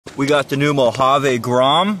We got the new Mojave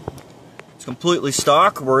Grom. It's completely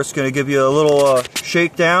stock. We're just going to give you a little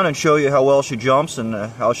shakedown and show you how well she jumps and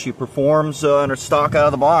how she performs in her stock out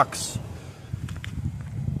of the box.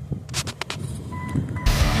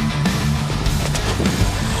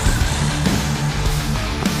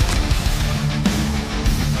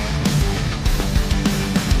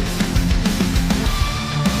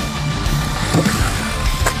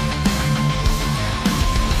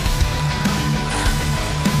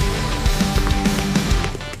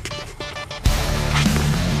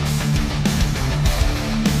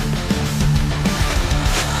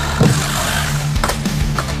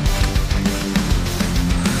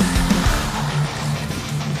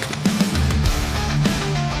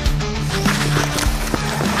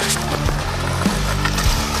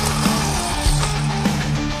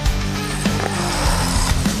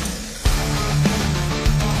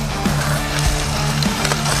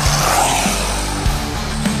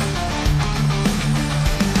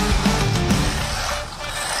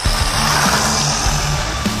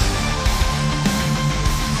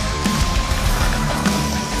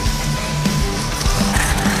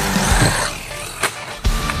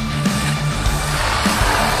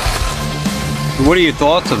 What are your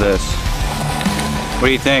thoughts of this? What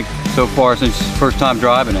do you think so far since first time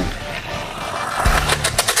driving it?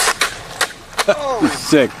 Oh.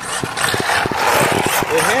 Sick.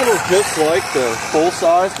 It handles just like the full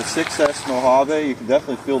size, the 6S Mojave. You can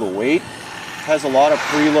definitely feel the weight. It has a lot of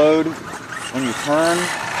preload when you turn.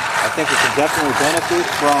 I think it can definitely benefit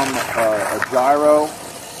from a gyro.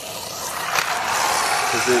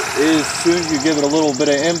 Because it is, as soon as you give it a little bit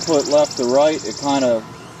of input left to right, it kind of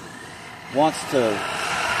wants to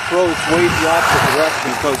throw its weight the opposite direction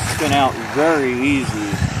and go spin out very easy.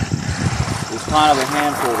 It's kind of a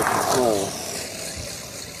handful to control.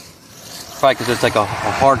 Probably because it's like a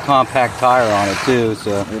hard compact tire on it too. So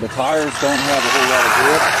yeah, the tires don't have a whole lot of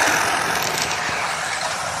grip.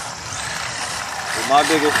 But my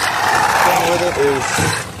biggest thing with it is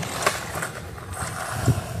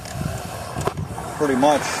pretty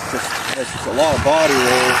much it's just a lot of body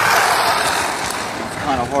roll.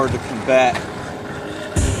 Kind of hard to combat.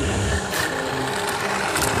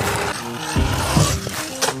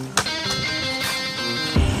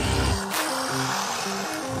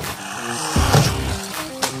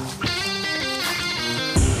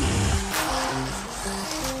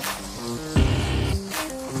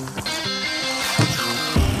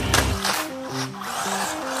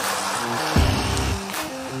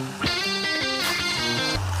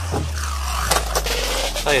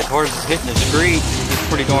 Tell you, as hard as it's hitting the street, it's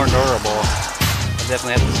pretty darn durable. I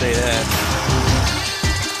definitely have to say that.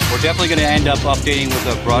 We're definitely going to end up updating with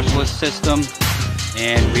a brushless system,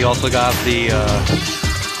 and we also got the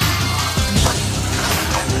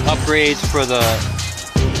upgrades for the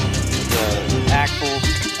axle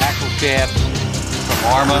shafts from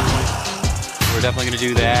Arrma. We're definitely going to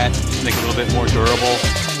do that, just make it a little bit more durable.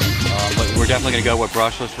 But we're definitely going to go with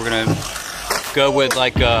brushless. We're going to go with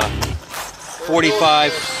like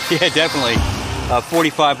 45, yeah, definitely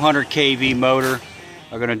 4,500 kV motor.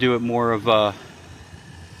 I'm gonna do it more of a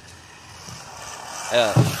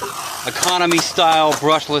economy style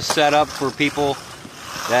brushless setup for people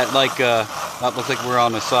that like. That looks like we're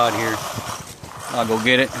on the side here. I'll go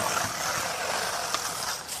get it.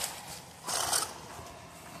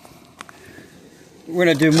 We're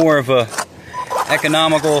gonna do more of a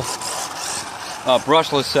economical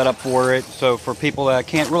brushless setup for it. So for people that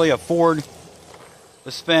can't really afford to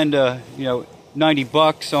spend, you know, 90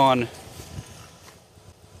 bucks on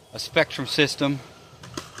a Spectrum system.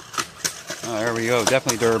 Oh, there we go.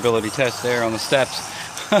 Definitely durability test there on the steps.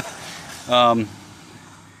 But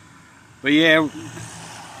yeah,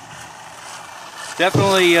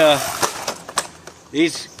 definitely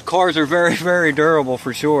these cars are very, very durable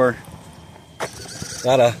for sure.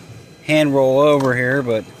 Got a hand roll over here,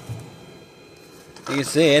 but you can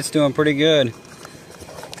see it's doing pretty good.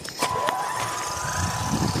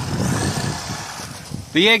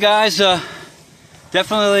 But yeah, guys,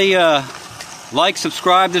 definitely like,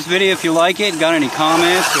 subscribe this video if you like it. Got any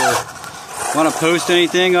comments or want to post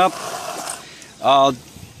anything up?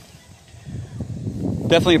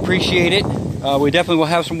 Definitely appreciate it. We definitely will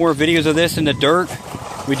have some more videos of this in the dirt.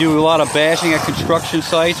 We do a lot of bashing at construction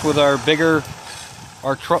sites with our bigger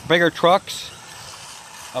trucks.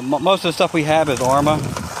 Most of the stuff we have is Arrma.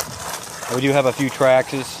 We do have a few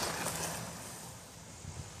Traxxas.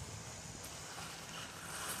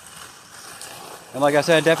 And like I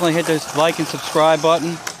said, definitely hit this like and subscribe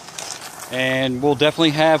button. And we'll definitely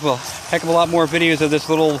have a heck of a lot more videos of this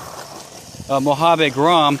little Mojave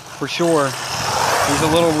Grom for sure. She's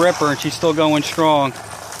a little ripper and she's still going strong.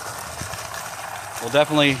 we'll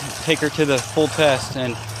definitely take her to the full test.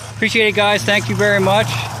 And appreciate it, guys. Thank you very much.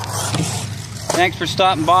 Thanks for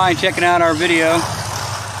stopping by and checking out our video.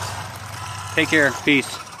 Take care.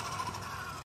 Peace.